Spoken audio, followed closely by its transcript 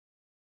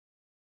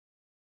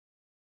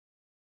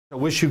I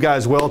wish you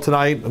guys well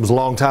tonight. It was a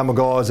long time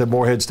ago. I was at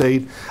Morehead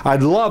State. I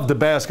loved the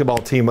basketball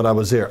team when I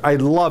was there. I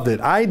loved it.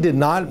 I did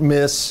not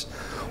miss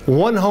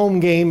one home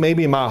game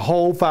maybe in my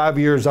whole 5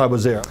 years I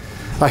was there.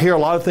 I hear a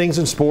lot of things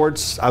in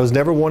sports. I was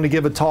never one to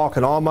give a talk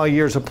in all my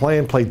years of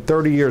playing, played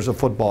 30 years of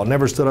football,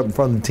 never stood up in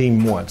front of the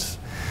team once.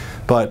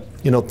 But,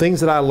 you know, things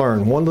that I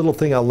learned, one little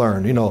thing I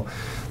learned, you know,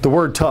 the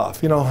word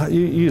tough. You know,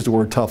 you use the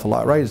word tough a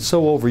lot, right? It's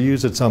so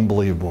overused, it's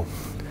unbelievable.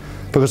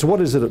 Because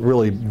what is it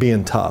really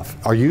being tough?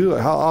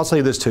 I'll say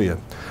this to you.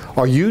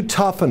 Are you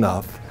tough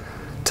enough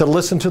to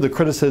listen to the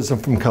criticism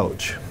from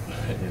coach?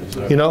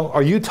 You know,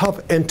 are you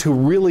tough and to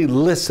really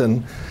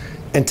listen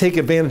and take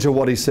advantage of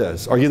what he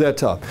says? Are you that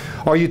tough?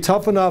 Are you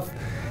tough enough,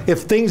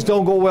 if things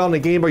don't go well in the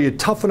game, are you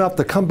tough enough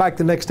to come back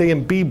the next day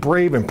and be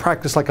brave and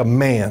practice like a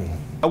man?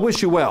 I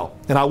wish you well,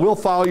 and I will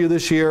follow you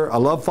this year. I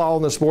love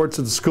following the sports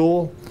at the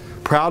school.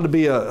 Proud to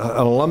be an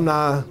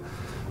alumni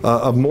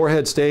of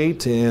Morehead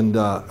State, and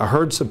I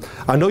heard some,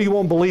 I know you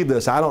won't believe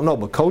this, I don't know,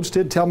 but Coach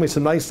did tell me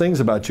some nice things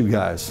about you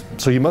guys.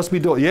 So you must be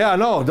doing, yeah, I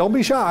know, don't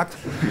be shocked.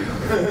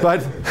 But,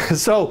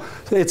 so,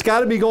 it's got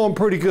to be going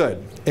pretty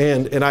good.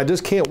 And I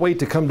just can't wait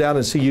to come down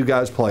and see you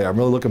guys play. I'm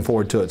really looking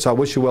forward to it. So I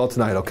wish you well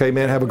tonight, okay,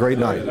 man? Have a great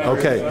night.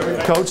 Okay.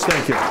 Coach,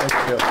 thank you.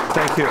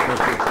 Thank you.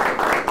 Thank you.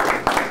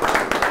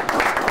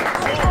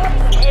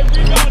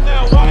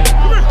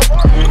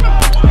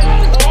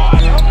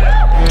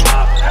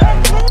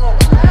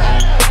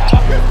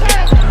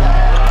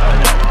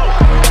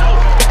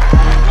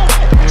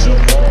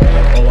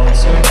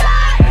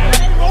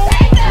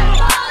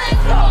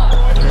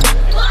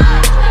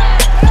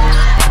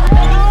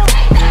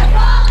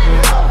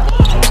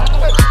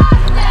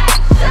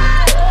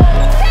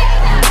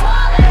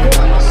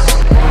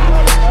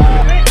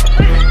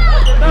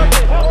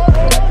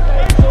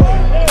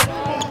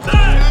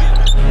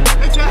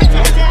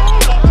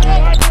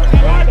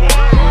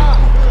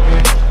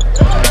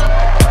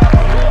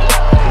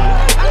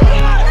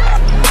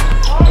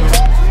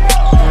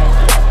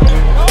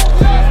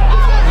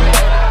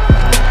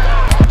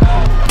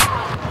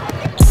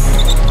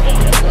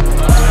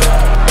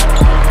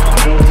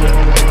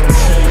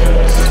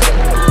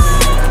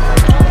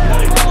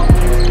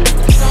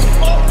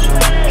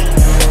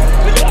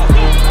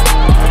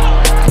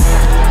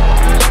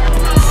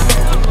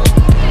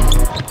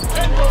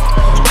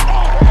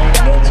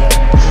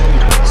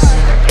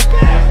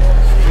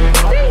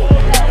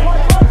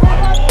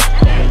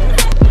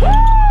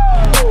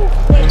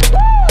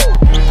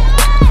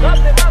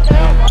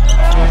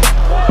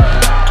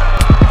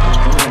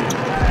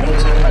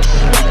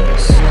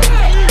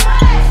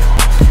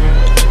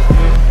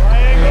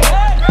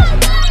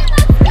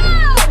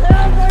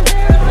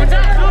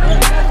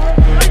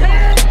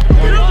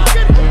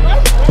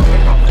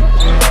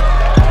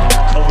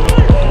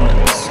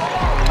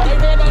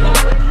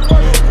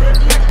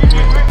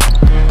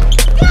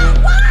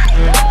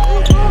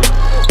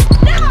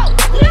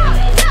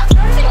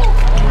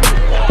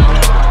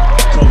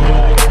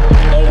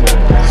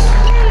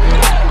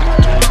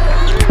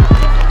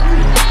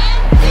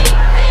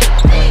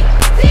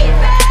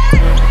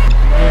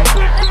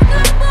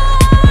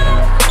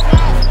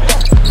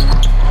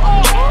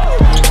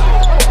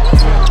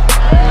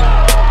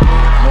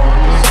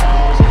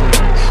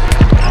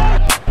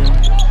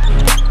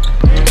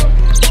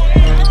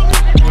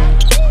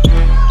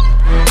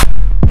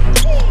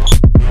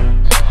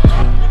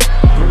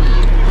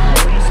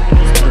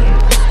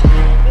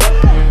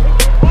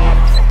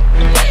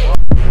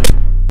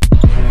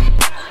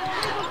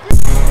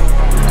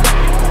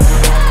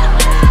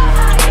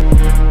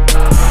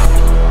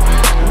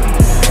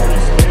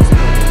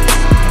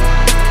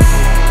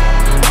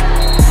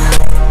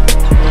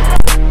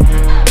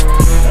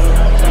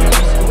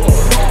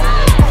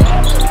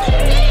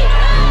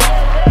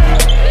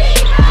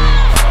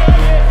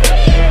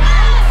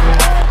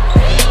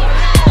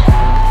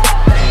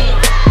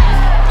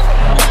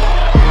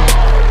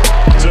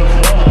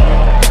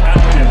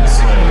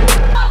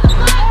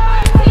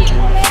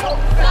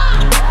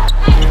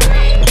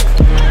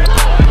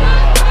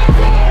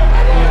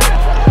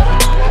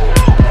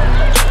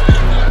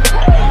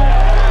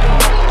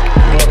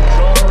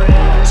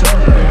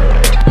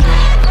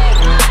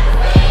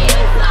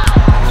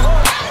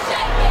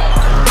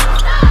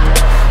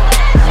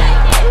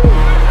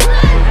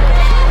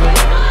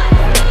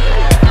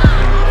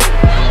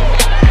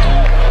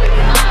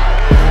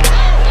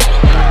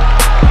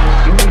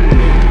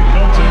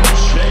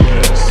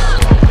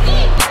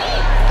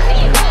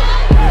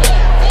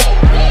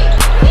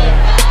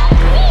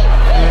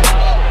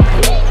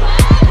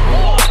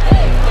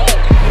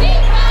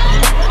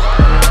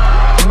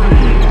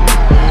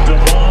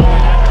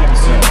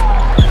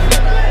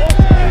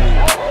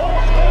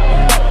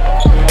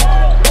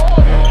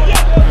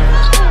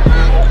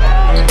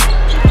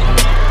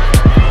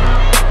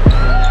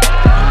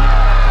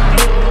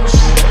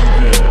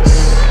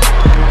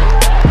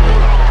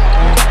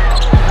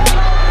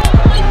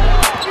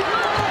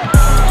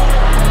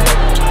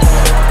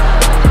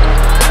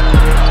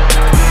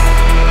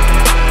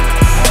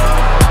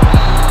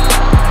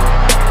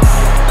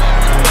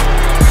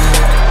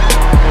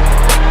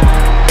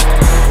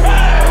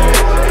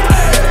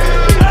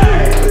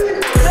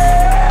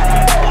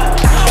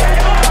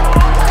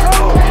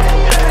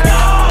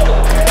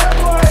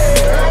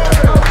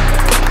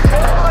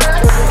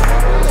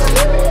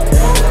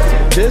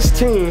 This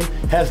team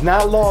has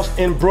not lost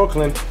in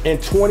Brooklyn in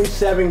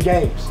 27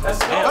 games. Let's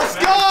go! Let's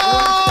go!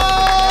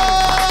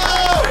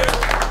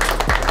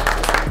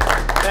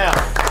 Now,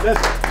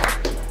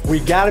 listen, we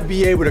got to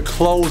be able to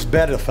close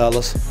better,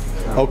 fellas.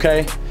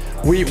 Okay?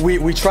 We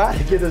tried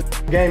to get this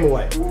game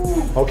away.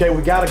 Okay,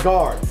 we got to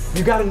guard.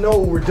 You got to know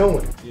what we're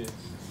doing.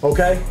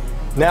 Okay?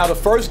 Now, the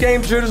first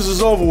game jitters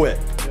is over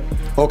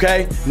with.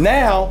 Okay?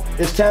 Now,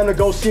 it's time to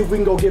go see if we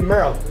can go get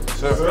Maryland.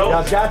 You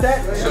guys got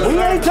that? We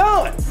ain't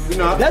done.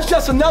 That's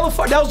just another.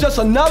 That was just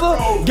another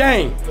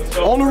game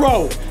on the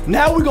road.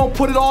 Now we're gonna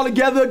put it all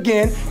together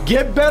again,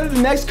 get better the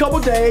next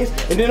couple days,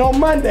 and then on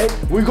Monday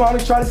we're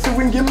gonna try to see if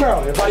we can get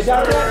Maryland. Everybody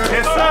got that?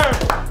 Yes,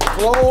 sir.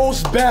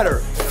 Close better,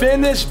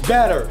 finish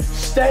better,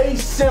 stay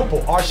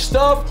simple. Our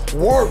stuff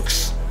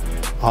works.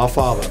 Our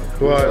Father,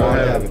 who art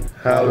in heaven,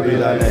 hallowed be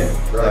thy name.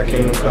 Thy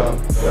kingdom come,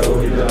 thy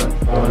will be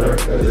done, on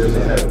earth as it is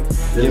in heaven.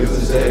 Give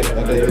us this day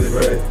our daily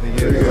bread, and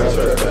forgive us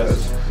our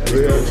trespasses.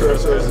 We have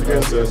trespassed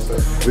against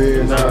us. Lead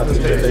us not into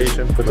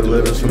temptation, but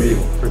deliver us from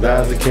evil. For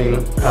thine is the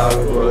kingdom, power,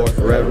 and glory,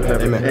 forever and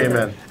ever. Amen.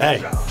 Amen.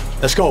 Hey,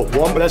 let's go.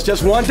 That's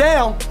just one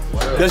down.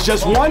 That's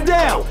just one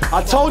down.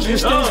 I told you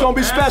this thing's gonna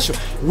be special.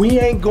 We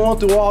ain't going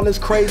through all this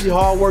crazy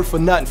hard work for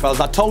nothing, fellas.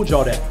 I told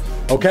y'all that.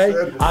 Okay?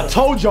 I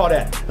told y'all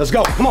that. Let's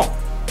go. Come on.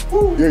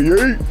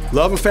 Yeah.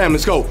 Love and family.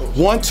 Let's go.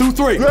 1, 2,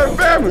 3. Love and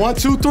family. 1,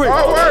 2, 3.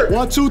 Hard work.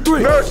 1, 2,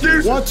 3. No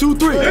excuses. 1, 2,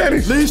 3.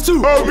 Advantage. Leads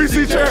 2.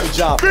 OVC champ. Good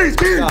job. Peace.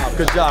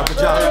 Good job. Good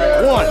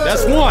job. 1.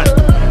 That's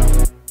 1.